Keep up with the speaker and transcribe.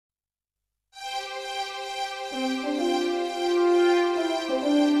Hi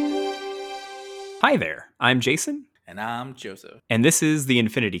there, I'm Jason. And I'm Joseph. And this is the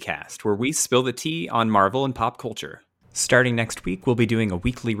Infinity Cast, where we spill the tea on Marvel and pop culture. Starting next week, we'll be doing a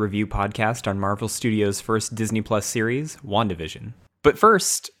weekly review podcast on Marvel Studios' first Disney Plus series, WandaVision. But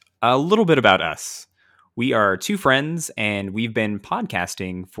first, a little bit about us. We are two friends, and we've been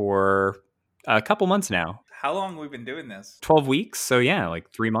podcasting for a couple months now. How long have we been doing this? 12 weeks, so yeah, like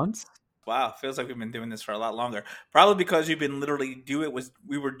 3 months. Wow, feels like we've been doing this for a lot longer. Probably because you've been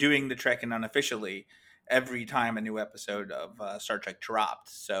we were doing the Trekking unofficially every time a new episode of Star Trek dropped.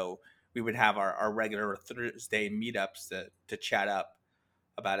 So we would have our regular Thursday meetups to chat up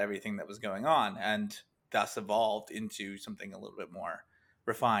about everything that was going on, and thus evolved into something a little bit more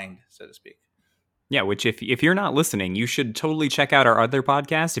refined, so to speak. Yeah, which if you're not listening, you should totally check out our other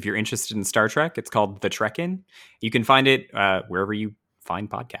podcast if you're interested in Star Trek. It's called The Trekkin'. You can find it wherever you find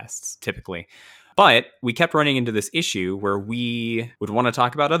podcasts, typically. But we kept running into this issue where we would want to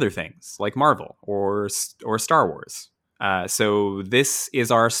talk about other things like Marvel or Star Wars. So this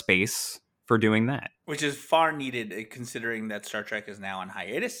is our space for doing that. Which is far needed considering that Star Trek is now on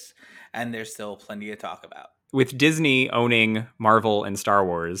hiatus and there's still plenty to talk about. With Disney owning Marvel and Star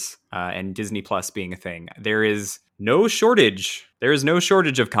Wars and Disney Plus being a thing, there is no shortage. There is no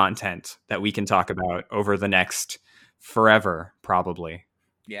shortage of content that we can talk about over the next forever, probably.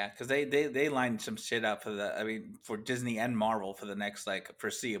 Yeah, because they lined some shit up for Disney and Marvel for the next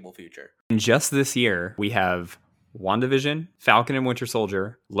foreseeable future. And just this year, we have WandaVision, Falcon and Winter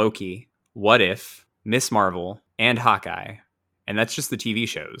Soldier, Loki, What If, Miss Marvel, and Hawkeye. And that's just the TV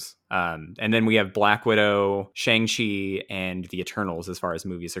shows. And then we have Black Widow, Shang-Chi, and The Eternals as far as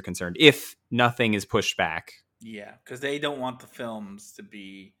movies are concerned, if nothing is pushed back. Yeah, because they don't want the films to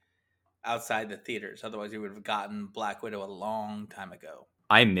be outside the theaters. Otherwise, you would have gotten Black Widow a long time ago.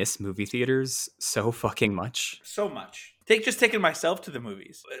 I miss movie theaters so fucking much. So much. Taking myself to the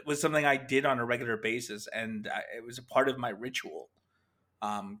movies. It was something I did on a regular basis, and it was a part of my ritual.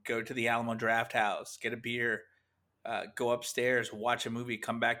 Go to the Alamo Draft House, get a beer, go upstairs, watch a movie,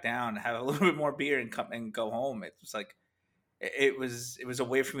 come back down, have a little bit more beer, and go home. It was like it was a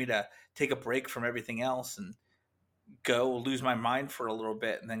way for me to take a break from everything else and go lose my mind for a little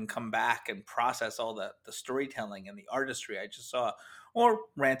bit, and then come back and process all the storytelling and the artistry I just saw, or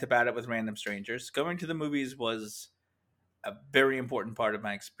rant about it with random strangers. Going to the movies was a very important part of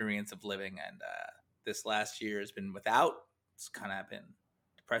my experience of living, and this last year has been without. It's kind of been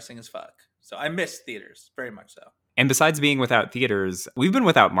depressing as fuck. So I miss theaters very much so. And besides being without theaters, we've been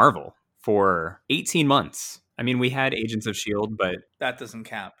without Marvel for 18 months. I mean, we had Agents of S.H.I.E.L.D., but that doesn't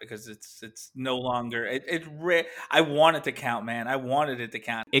count because it's no longer I want it to count, man. I wanted it to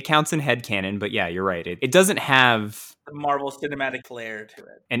count. It counts in headcanon, but yeah, you're right. It doesn't have the Marvel cinematic flair to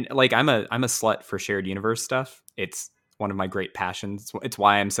it. And like I'm a slut for shared universe stuff. It's one of my great passions. It's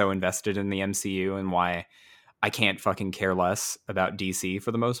why I'm so invested in the MCU and why I can't fucking care less about DC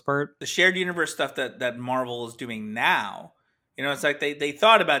for the most part. The shared universe stuff that Marvel is doing now, it's like they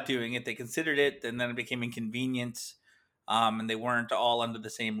thought about doing it, they considered it, and then it became inconvenient, and they weren't all under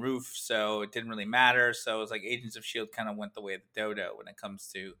the same roof, so it didn't really matter. So it was like Agents of S.H.I.E.L.D. kind of went the way of the dodo when it comes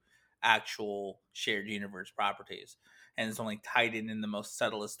to actual shared universe properties. And it's only tied in the most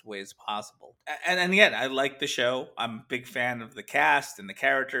subtlest ways possible. And again, I like the show. I'm a big fan of the cast and the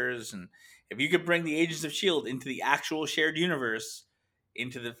characters, and if you could bring the Agents of S.H.I.E.L.D. into the actual shared universe,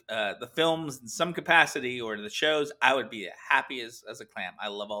 into the films in some capacity, or the shows, I would be happy as a clam. I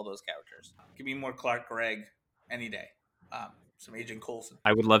love all those characters. Give me more Clark Gregg any day. Some Agent Coulson.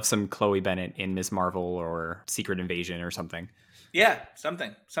 I would love some Chloe Bennett in Miss Marvel or Secret Invasion or something. Yeah,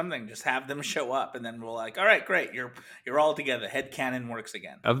 something. Just have them show up, and then we're like, all right, great. You're all together. Headcanon works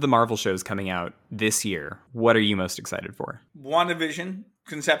again. Of the Marvel shows coming out this year, what are you most excited for? WandaVision,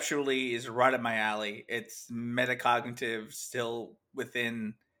 conceptually, is right up my alley. It's metacognitive, still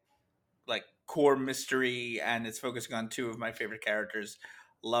within like core mystery, and it's focusing on two of my favorite characters.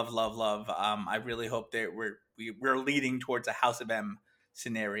 Love. I really hope that we're leading towards a House of M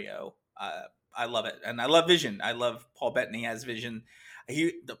scenario. I love it, and I love Vision. I love Paul Bettany as Vision.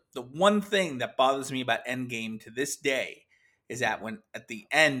 The one thing that bothers me about Endgame to this day is that at the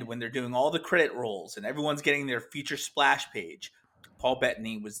end, when they're doing all the credit rolls and everyone's getting their feature splash page, Paul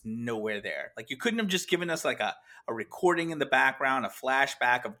Bettany was nowhere there. Like, you couldn't have just given us like a recording in the background, a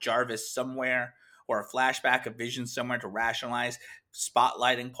flashback of Jarvis somewhere, or a flashback of Vision somewhere to rationalize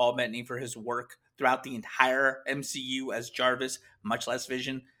spotlighting Paul Bettany for his work throughout the entire MCU as Jarvis, much less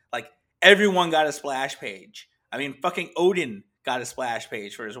Vision. Like, everyone got a splash page. I mean, fucking Odin got a splash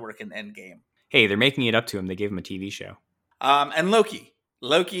page for his work in Endgame. Hey, they're making it up to him. They gave him a TV show. And Loki.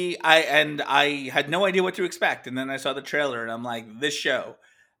 Loki, I had no idea what to expect, and then I saw the trailer, and I'm like,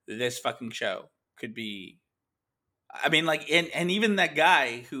 this fucking show could be. I mean, like, and even that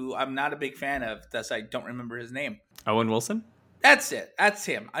guy who I'm not a big fan of, thus I don't remember his name. Owen Wilson? That's it. That's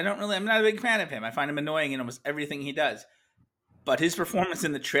him. I'm not a big fan of him. I find him annoying in almost everything he does. But his performance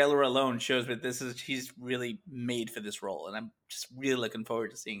in the trailer alone shows that he's really made for this role, and I'm just really looking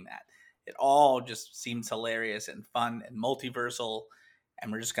forward to seeing that. It all just seems hilarious and fun and multiversal,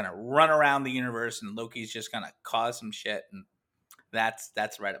 and we're just gonna run around the universe, and Loki's just gonna cause some shit, and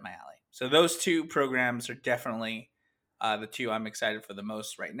that's right up my alley. So those two programs are definitely the two I'm excited for the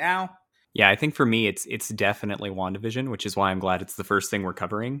most right now. Yeah, I think for me it's definitely WandaVision, which is why I'm glad it's the first thing we're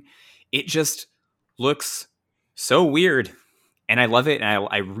covering. It just looks so weird, and I love it. And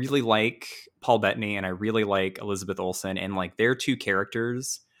I really like Paul Bettany, and I really like Elizabeth Olsen, and like they're two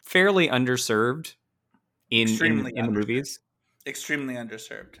characters fairly underserved in Extremely in the movies. Extremely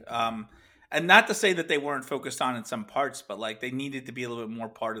underserved. And not to say that they weren't focused on in some parts, but like they needed to be a little bit more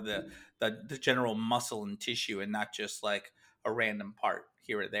part of the general muscle and tissue, and not just like a random part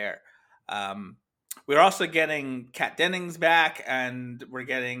here or there. We're also getting Kat Dennings back, and we're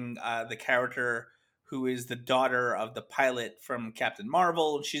getting the character who is the daughter of the pilot from Captain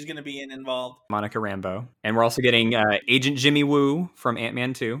Marvel. She's going to be involved. Monica Rambeau. And we're also getting Agent Jimmy Woo from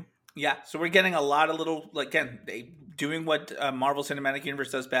Ant-Man 2. Yeah, so we're getting a lot of little, like, again, they doing what Marvel Cinematic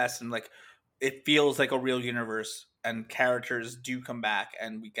Universe does best, and like it feels like a real universe, and characters do come back,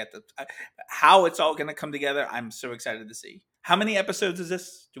 and we get the how it's all going to come together. I'm so excited to see. How many episodes is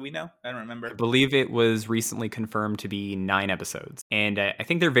this? Do we know? I don't remember. I believe it was recently confirmed to be 9 episodes, and I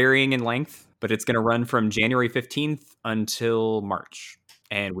think they're varying in length, but it's going to run from January 15th until March,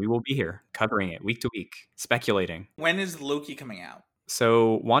 and we will be here covering it week to week, speculating. When is Loki coming out?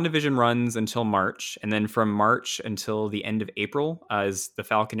 So WandaVision runs until March, and then from March until the end of April is The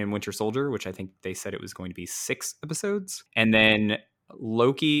Falcon and Winter Soldier, which I think they said it was going to be 6 episodes. And then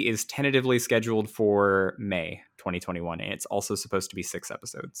Loki is tentatively scheduled for May 2021, and it's also supposed to be 6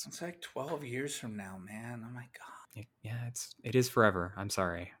 episodes. It's like 12 years from now, man. Oh my god. Yeah, it is forever. I'm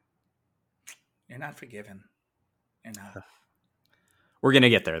sorry. You're not forgiven. You're not. We're going to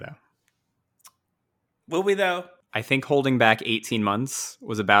get there, though. Will we, though? I think holding back 18 months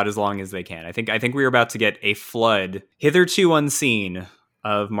was about as long as they can. I think we were about to get a flood, hitherto unseen,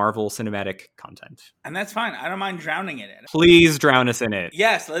 of Marvel cinematic content. And that's fine. I don't mind drowning in it. Please drown us in it.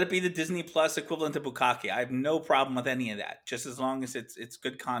 Yes, let it be the Disney Plus equivalent to Bukkake. I have no problem with any of that, just as long as it's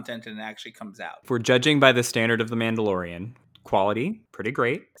good content and it actually comes out. If we're judging by the standard of The Mandalorian, quality, pretty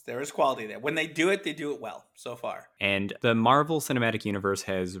great. There is quality there. When they do it well so far. And the Marvel Cinematic Universe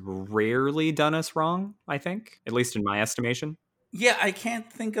has rarely done us wrong, I think, at least in my estimation. Yeah, I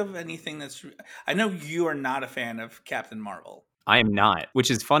can't think of anything that's... I know you are not a fan of Captain Marvel. I am not,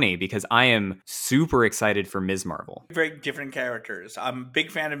 which is funny because I am super excited for Ms. Marvel. Very different characters. I'm a big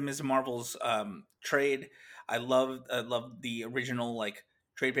fan of Ms. Marvel's trade. I love the original like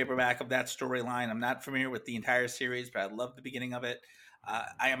trade paperback of that storyline. I'm not familiar with the entire series, but I love the beginning of it.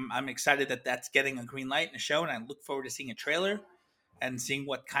 I'm excited that that's getting a green light in the show, and I look forward to seeing a trailer and seeing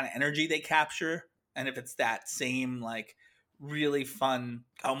what kind of energy they capture, and if it's that same like really fun,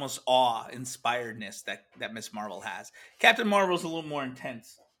 almost awe-inspiredness that Miss Marvel has. Captain Marvel's a little more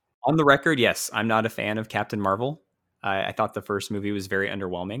intense. On the record, yes, I'm not a fan of Captain Marvel. I thought the first movie was very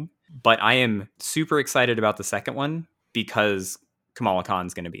underwhelming, but I am super excited about the second one because Kamala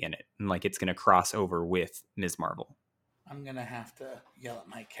Khan's going to be in it, and like it's going to cross over with Ms. Marvel. I'm going to have to yell at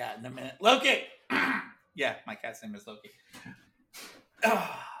my cat in a minute. Loki! Yeah, my cat's name is Loki.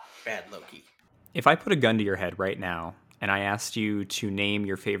 Oh, bad Loki. If I put a gun to your head right now and I asked you to name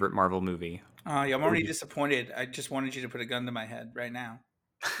your favorite Marvel movie. Yeah, I'm already disappointed. I just wanted you to put a gun to my head right now.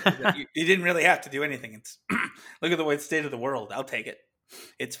 You didn't really have to do anything. It's look at the state of the world. I'll take it.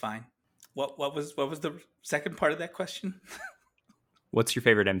 It's fine. What was the second part of that question? What's your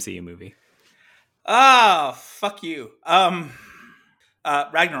favorite MCU movie? Oh, fuck you. Ragnarok.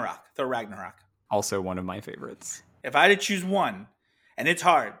 Thor Ragnarok. Also one of my favorites. If I had to choose one, and it's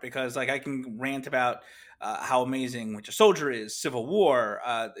hard because like I can rant about how amazing Winter Soldier is, Civil War,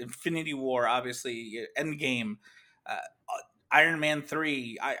 Infinity War, obviously, Endgame, Iron Man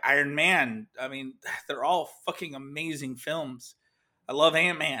 3, Iron Man. I mean, they're all fucking amazing films. I love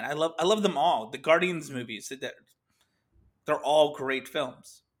Ant-Man. I love them all. The Guardians movies, they're all great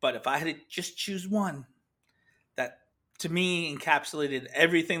films. But if I had to just choose one that, to me, encapsulated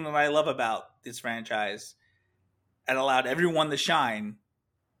everything that I love about this franchise and allowed everyone to shine,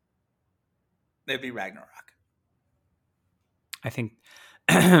 it'd be Ragnarok. I think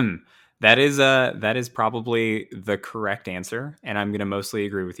That is probably the correct answer, and I'm going to mostly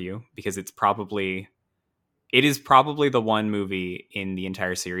agree with you because it is probably the one movie in the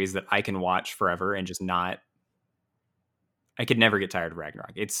entire series that I can watch forever and just not. I could never get tired of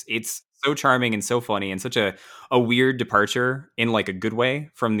Ragnarok. It's so charming and so funny and such a weird departure in like a good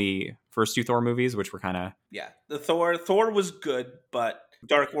way from the first two Thor movies, which were kind of. Yeah, the Thor was good, but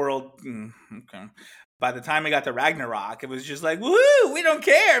Dark World. Okay. By the time we got to Ragnarok, it was just like, woo, we don't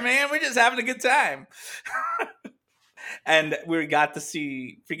care, man. We're just having a good time. And we got to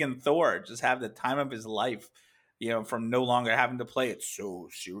see freaking Thor just have the time of his life, from no longer having to play it so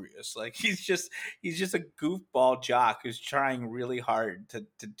serious. Like he's just a goofball jock who's trying really hard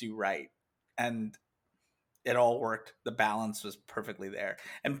to do right. And it all worked. The balance was perfectly there.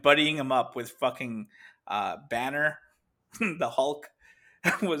 And buddying him up with fucking Banner, the Hulk,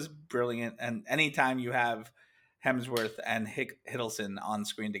 was brilliant. And anytime you have Hemsworth and Hiddleston on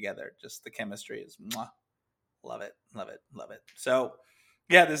screen together, just the chemistry is mwah. Love it, love it, love it. So,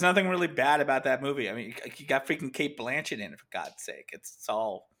 yeah, there's nothing really bad about that movie. I mean, you got freaking Kate Blanchett in it, for God's sake. It's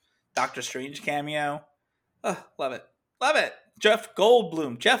all Doctor Strange cameo. Oh, love it, love it. Jeff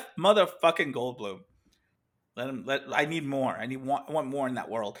motherfucking Goldblum. I need more. I want more in that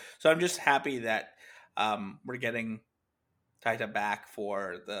world. So I'm just happy that we're getting Taika back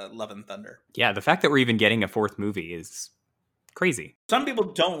for the Love and Thunder. Yeah, the fact that we're even getting a fourth movie is crazy. Some people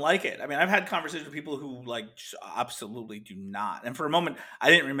don't like it. I mean, I've had conversations with people who just absolutely do not. And for a moment,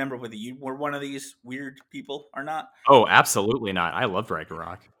 I didn't remember whether you were one of these weird people or not. Oh, absolutely not. I loved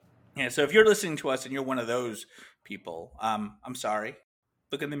Ragnarok. Yeah, so if you're listening to us and you're one of those people, I'm sorry.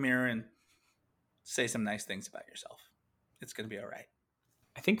 Look in the mirror and say some nice things about yourself. It's going to be all right.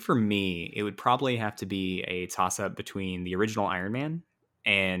 I think for me, it would probably have to be a toss-up between the original Iron Man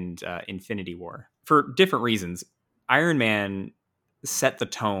and Infinity War. For different reasons. Iron Man set the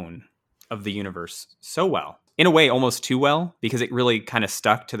tone of the universe so well. In a way, almost too well, because it really kind of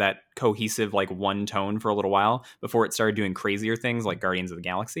stuck to that cohesive, like, one tone for a little while before it started doing crazier things like Guardians of the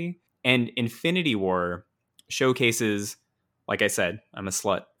Galaxy. And Infinity War showcases, like I said, I'm a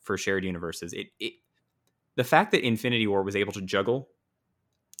slut for shared universes. The fact that Infinity War was able to juggle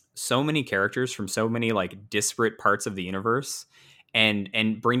so many characters from so many like disparate parts of the universe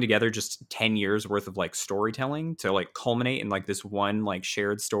and bring together just 10 years worth of like storytelling to like culminate in like this one like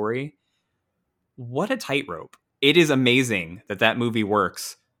shared story. What a tightrope. It is amazing that movie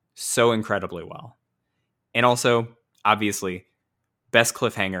works so incredibly well. And also, obviously, best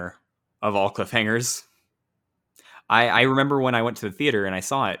cliffhanger of all cliffhangers. I remember when I went to the theater and I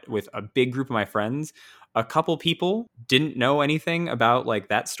saw it with a big group of my friends. A couple people didn't know anything about like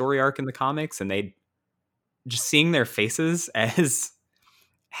that story arc in the comics, and they just seeing their faces as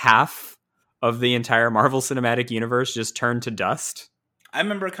half of the entire Marvel Cinematic Universe just turned to dust. I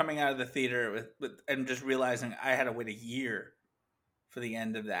remember coming out of the theater with and just realizing I had to wait a year for the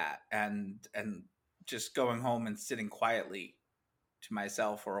end of that, and just going home and sitting quietly to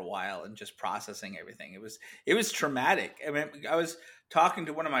myself for a while and just processing everything. It was traumatic. I mean, I was talking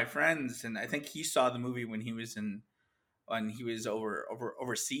to one of my friends, and I think he saw the movie when he was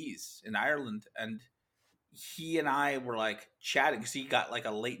overseas in Ireland, and he and I were like chatting because he got like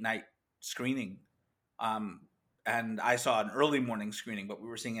a late night screening, and I saw an early morning screening, but we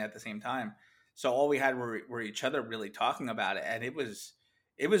were seeing it at the same time. So all we had were each other really talking about it, and it was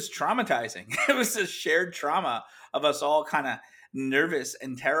traumatizing. It was a shared trauma of us all kind of nervous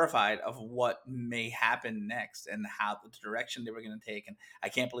and terrified of what may happen next and how the direction they were going to take. And I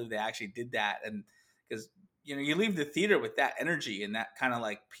can't believe they actually did that. And because you leave the theater with that energy and that kind of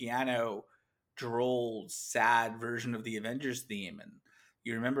like piano droll sad version of the Avengers theme, and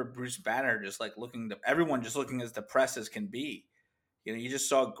you remember Bruce Banner just like everyone just looking as depressed as can be. You just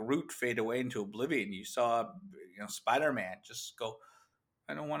saw Groot fade away into oblivion. You saw Spider-Man just go,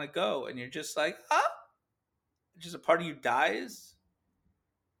 I don't want to go, and you're just like, just a part of you dies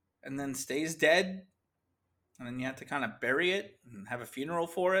and then stays dead, and then you have to kind of bury it and have a funeral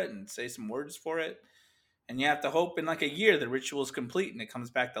for it and say some words for it, and you have to hope in like a year the ritual is complete and it comes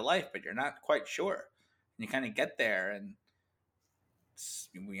back to life, but you're not quite sure, and you kind of get there, and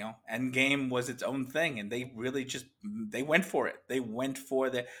Endgame was its own thing, and they really they went for it. They went for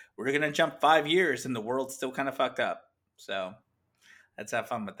we're gonna jump 5 years and the world's still kind of fucked up, so let's have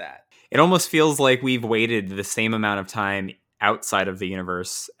fun with that. It almost feels like we've waited the same amount of time outside of the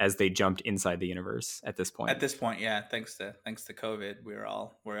universe as they jumped inside the universe at this point. At this point, yeah, thanks to COVID,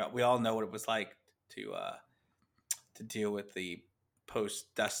 we all know what it was like to deal with the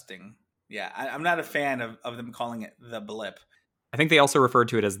post dusting. Yeah, I'm not a fan of them calling it the blip. I think they also referred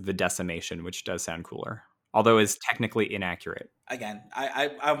to it as the decimation, which does sound cooler. although is technically inaccurate. Again,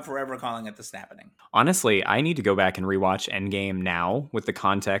 I'm forever calling it the snapping. Honestly, I need to go back and rewatch Endgame now with the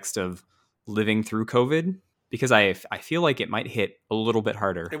context of living through COVID because I feel like it might hit a little bit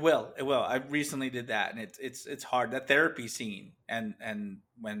harder. It will. It will. I recently did that, and it's hard. That therapy scene, and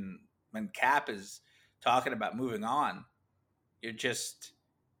when Cap is talking about moving on, you're just.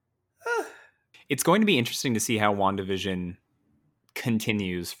 It's going to be interesting to see how WandaVision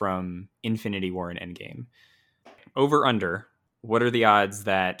continues from Infinity War and Endgame. Over under, what are the odds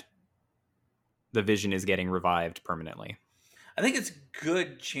that the Vision is getting revived permanently? I think it's a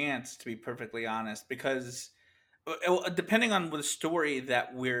good chance, to be perfectly honest, because depending on the story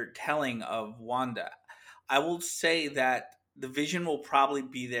that we're telling of Wanda, I will say that the Vision will probably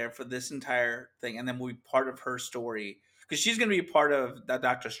be there for this entire thing, and then will be part of her story because she's going to be part of the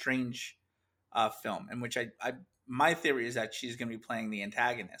Doctor Strange film, in which I my theory is that she's going to be playing the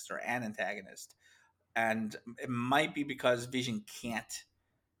antagonist or an antagonist, and it might be because Vision can't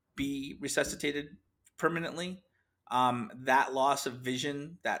be resuscitated permanently. That loss of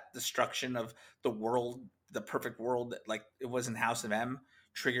vision, that destruction of the world, the perfect world that like it was in House of M,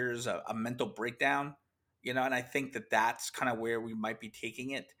 triggers a mental breakdown, and I think that that's kind of where we might be taking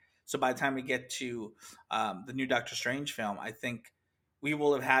it. So by the time we get to the new Doctor Strange film, I think we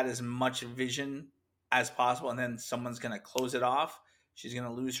will have had as much vision as possible, and then someone's going to close it off. She's going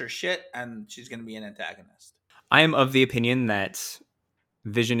to lose her shit, and she's going to be an antagonist. I am of the opinion that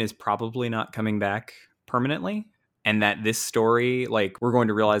Vision is probably not coming back permanently, and that this story, like, we're going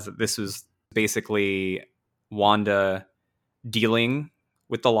to realize that this was basically Wanda dealing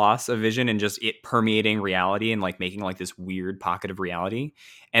with the loss of Vision and just it permeating reality and like making like this weird pocket of reality.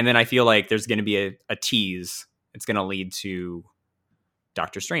 And then I feel like there's going to be a tease. It's going to lead to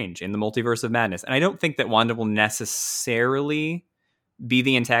Doctor Strange in the Multiverse of Madness. And I don't think that Wanda will necessarily be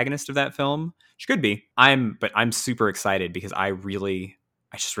the antagonist of that film. She could be. But I'm super excited because I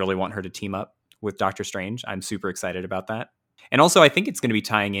just really want her to team up with Doctor Strange. I'm super excited about that. And also I think it's going to be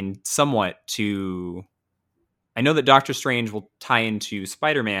tying in somewhat to, I know that Doctor Strange will tie into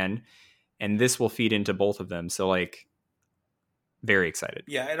Spider-Man, and this will feed into both of them. So, like, very excited.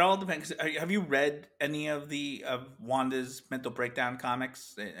 Yeah, it all depends. Have you read any of the Wanda's mental breakdown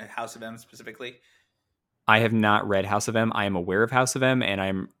comics, House of M specifically? I have not read House of M. I am aware of House of M, and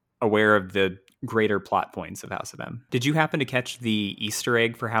I'm aware of the greater plot points of House of M. Did you happen to catch the Easter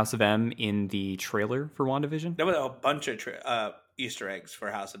egg for House of M in the trailer for WandaVision? There was a bunch of Easter eggs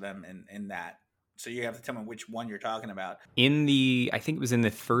for House of M in that. So you have to tell me which one you're talking about. I think it was in the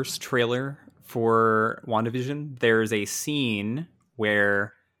first trailer for WandaVision, there's a scene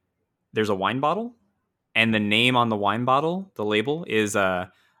where there's a wine bottle, and the name on the wine bottle, the label, is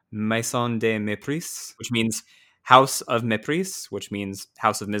Maison de Mépris, which means House of Mépris, which means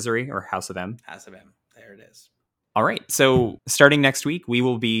House of Misery or House of M. House of M. There it is. All right. So starting next week, we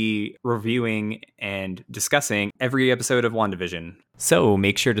will be reviewing and discussing every episode of WandaVision. So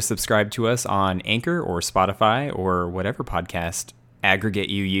make sure to subscribe to us on Anchor or Spotify or whatever podcast aggregate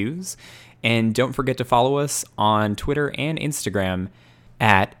you use. And don't forget to follow us on Twitter and Instagram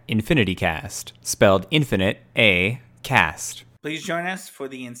at InfinityCast, spelled infinite, A, cast. Please join us for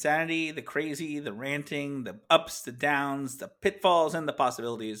the insanity, the crazy, the ranting, the ups, the downs, the pitfalls, and the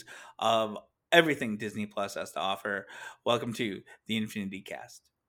possibilities of everything Disney Plus has to offer. Welcome to the Infinity Cast.